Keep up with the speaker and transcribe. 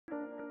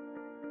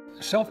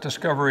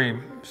Self-discovery,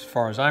 as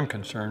far as I'm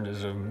concerned,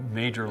 is a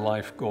major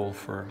life goal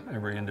for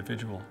every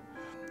individual.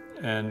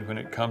 And when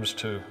it comes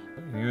to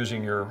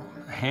using your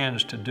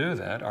hands to do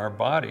that, our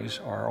bodies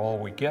are all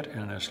we get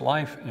in this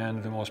life,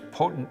 and the most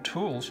potent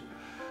tools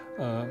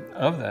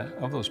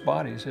of those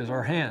bodies is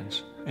our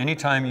hands.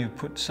 Anytime you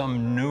put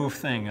some new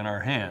thing in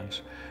our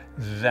hands,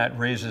 that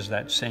raises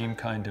that same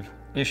kind of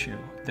issue.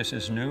 This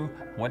is new,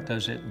 what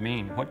does it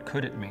mean? What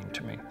could it mean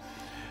to me?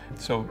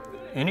 So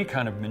any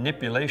kind of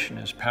manipulation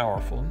is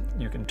powerful.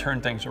 You can turn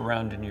things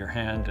around in your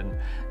hand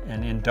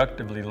and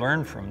inductively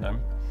learn from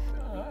them.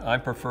 I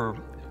prefer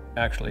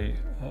actually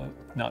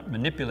not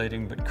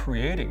manipulating, but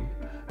creating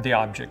the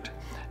object,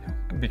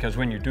 because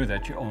when you do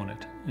that, you own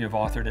it. You've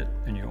authored it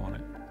and you own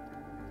it.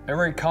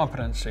 Every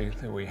competency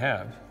that we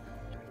have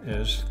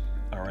is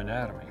our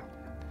anatomy.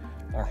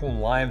 Our whole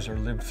lives are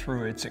lived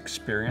through its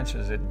experience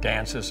as it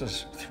dances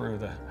us through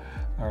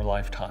our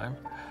lifetime.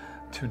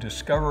 To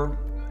discover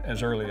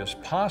as early as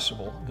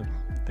possible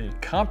the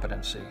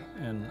competency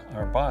in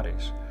our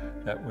bodies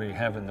that we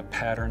have in the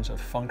patterns of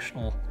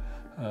functional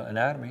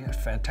anatomy is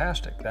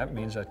fantastic. That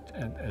means that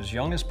as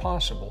young as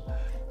possible,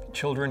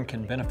 children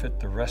can benefit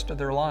the rest of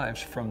their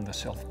lives from the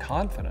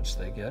self-confidence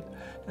they get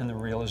and the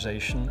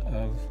realization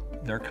of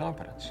their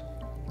competence.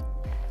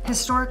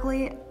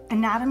 Historically,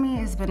 anatomy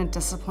has been a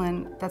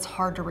discipline that's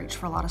hard to reach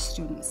for a lot of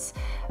students.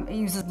 It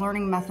uses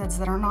learning methods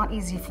that are not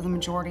easy for the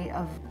majority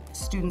of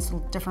students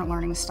with different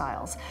learning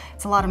styles.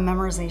 It's a lot of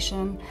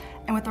memorization,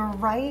 and with the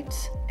right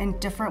and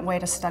different way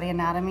to study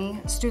anatomy,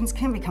 students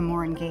can become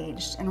more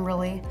engaged and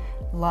really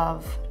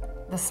love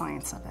the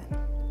science of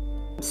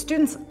it.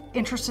 Students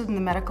interested in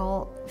the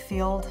medical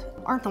field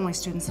aren't the only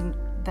students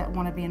that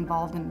want to be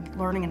involved in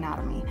learning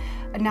anatomy.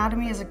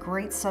 Anatomy is a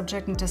great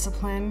subject and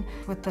discipline.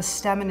 With the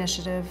STEM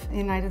initiative in the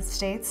United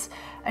States,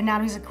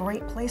 anatomy is a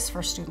great place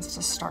for students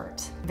to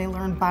start. They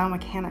learn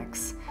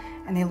biomechanics,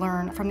 and they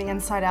learn from the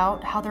inside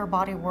out how their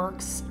body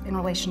works in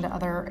relation to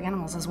other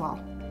animals as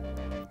well.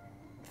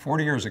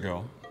 40 years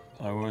ago,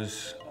 I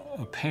was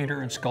a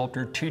painter and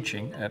sculptor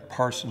teaching at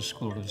Parsons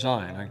School of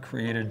Design. I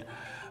created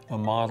a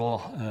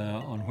model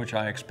on which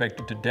I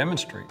expected to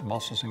demonstrate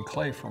muscles and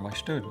clay for my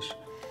students.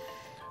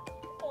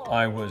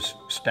 I was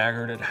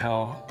staggered at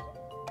how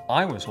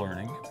I was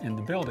learning in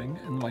the building,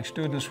 and my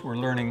students were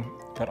learning,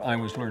 but I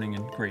was learning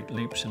in great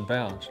leaps and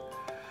bounds.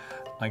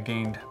 I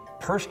gained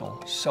personal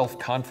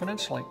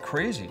self-confidence like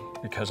crazy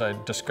because I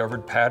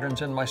discovered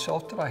patterns in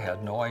myself that I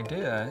had no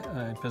idea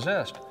I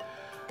possessed.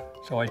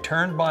 So I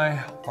turned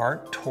my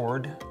art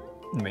toward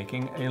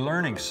making a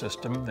learning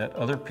system that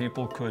other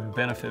people could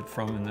benefit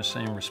from in the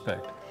same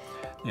respect.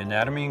 The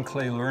Anatomy and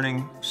Clay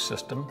Learning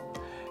System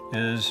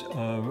is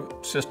a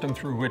system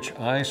through which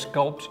I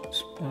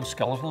sculpt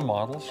skeletal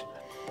models,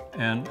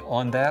 and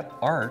on that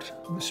art,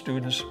 the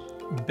students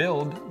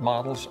build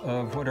models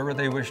of whatever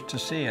they wish to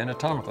see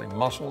anatomically: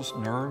 muscles,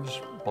 nerves,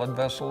 blood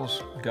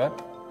vessels, gut,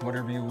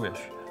 whatever you wish.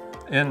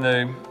 In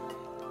the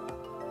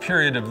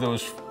period of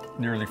those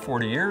nearly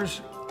 40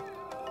 years,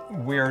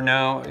 we are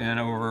now in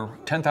over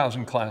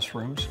 10,000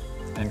 classrooms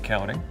and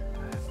counting,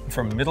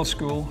 from middle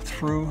school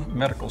through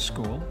medical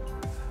school.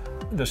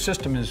 The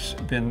system has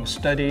been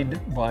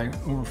studied by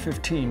over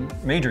 15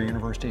 major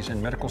universities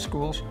and medical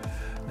schools.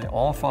 They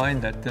all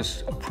find that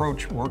this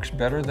approach works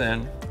better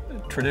than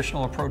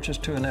traditional approaches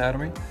to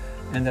anatomy,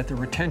 and that the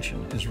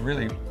retention is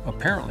really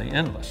apparently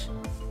endless.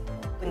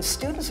 When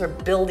students are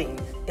building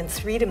in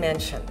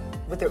 3D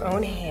with their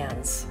own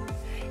hands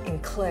in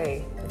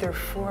clay, they're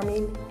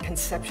forming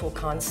conceptual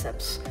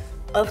concepts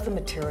of the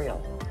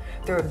material.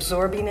 They're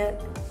absorbing it,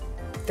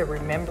 they're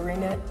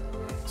remembering it,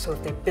 so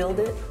if they build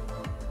it,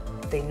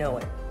 they know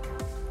it,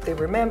 they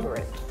remember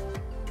it,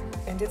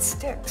 and it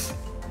sticks.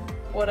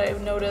 What I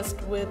noticed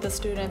with the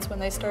students when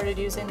they started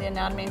using the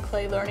Anatomy and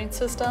Clay learning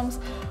systems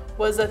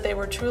was that they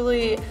were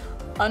truly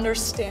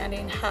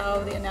understanding how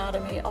the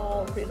anatomy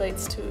all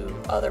relates to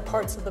other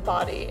parts of the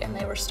body, and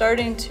they were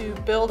starting to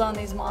build on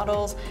these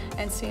models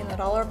and seeing that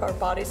all of our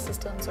body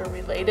systems are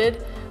related,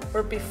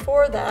 where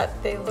before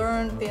that they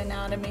learned the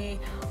anatomy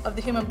of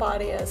the human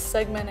body as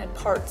segmented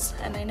parts,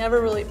 and they never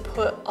really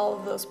put all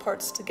of those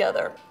parts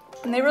together.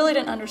 And they really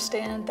didn't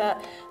understand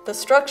that the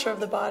structure of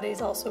the body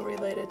is also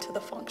related to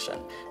the function.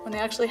 When they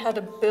actually had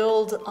to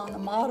build on the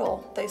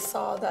model, they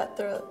saw that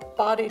the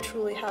body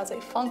truly has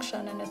a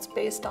function, and it's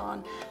based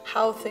on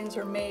how things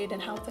are made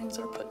and how things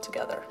are put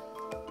together.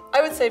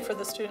 I would say for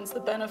the students,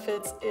 the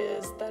benefits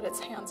is that it's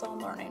hands-on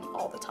learning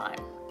all the time.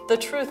 The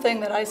true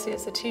thing that I see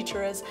as a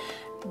teacher is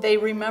they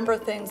remember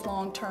things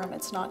long-term.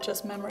 It's not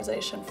just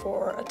memorization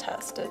for a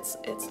test.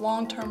 It's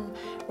long-term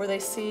where they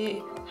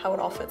see how it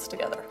all fits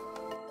together.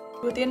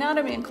 With the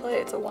Anatomy and Clay,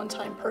 it's a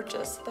one-time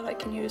purchase that I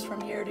can use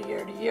from year to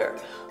year to year.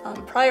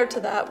 Prior to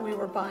that, we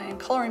were buying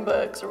coloring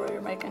books, or we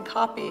were making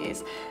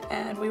copies,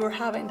 and we were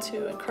having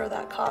to incur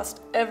that cost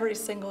every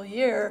single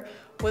year.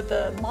 With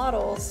the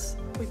models,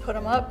 we put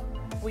them up,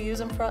 we use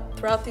them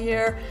throughout the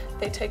year,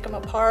 they take them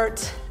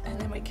apart, and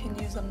then we can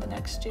use them the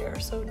next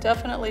year. So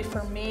definitely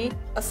for me,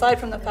 aside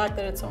from the fact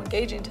that it's so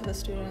engaging to the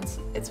students,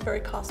 it's very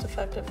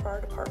cost-effective for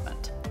our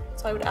department.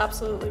 So I would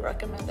absolutely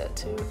recommend it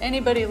to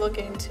anybody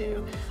looking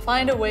to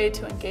find a way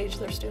to engage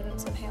their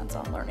students in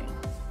hands-on learning.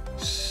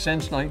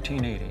 Since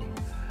 1980,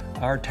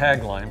 our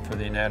tagline for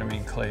the Anatomy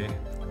in Clay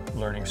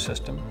learning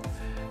system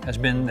has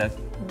been that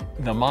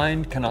the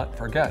mind cannot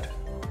forget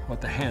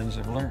what the hands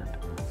have learned.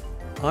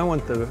 I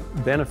want the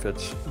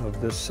benefits of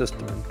this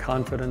system and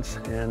confidence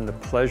and the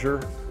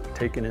pleasure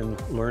taken in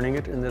learning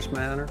it in this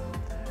manner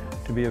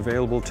to be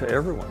available to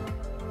everyone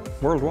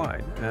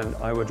worldwide. And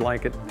I would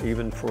like it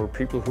even for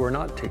people who are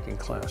not taking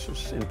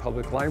classes in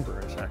public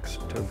libraries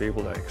to be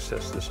able to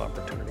access this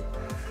opportunity.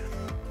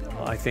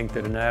 I think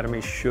that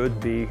anatomy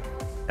should be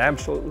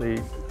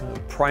absolutely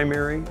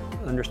primary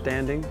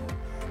understanding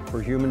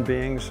for human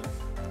beings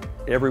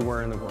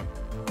everywhere in the world.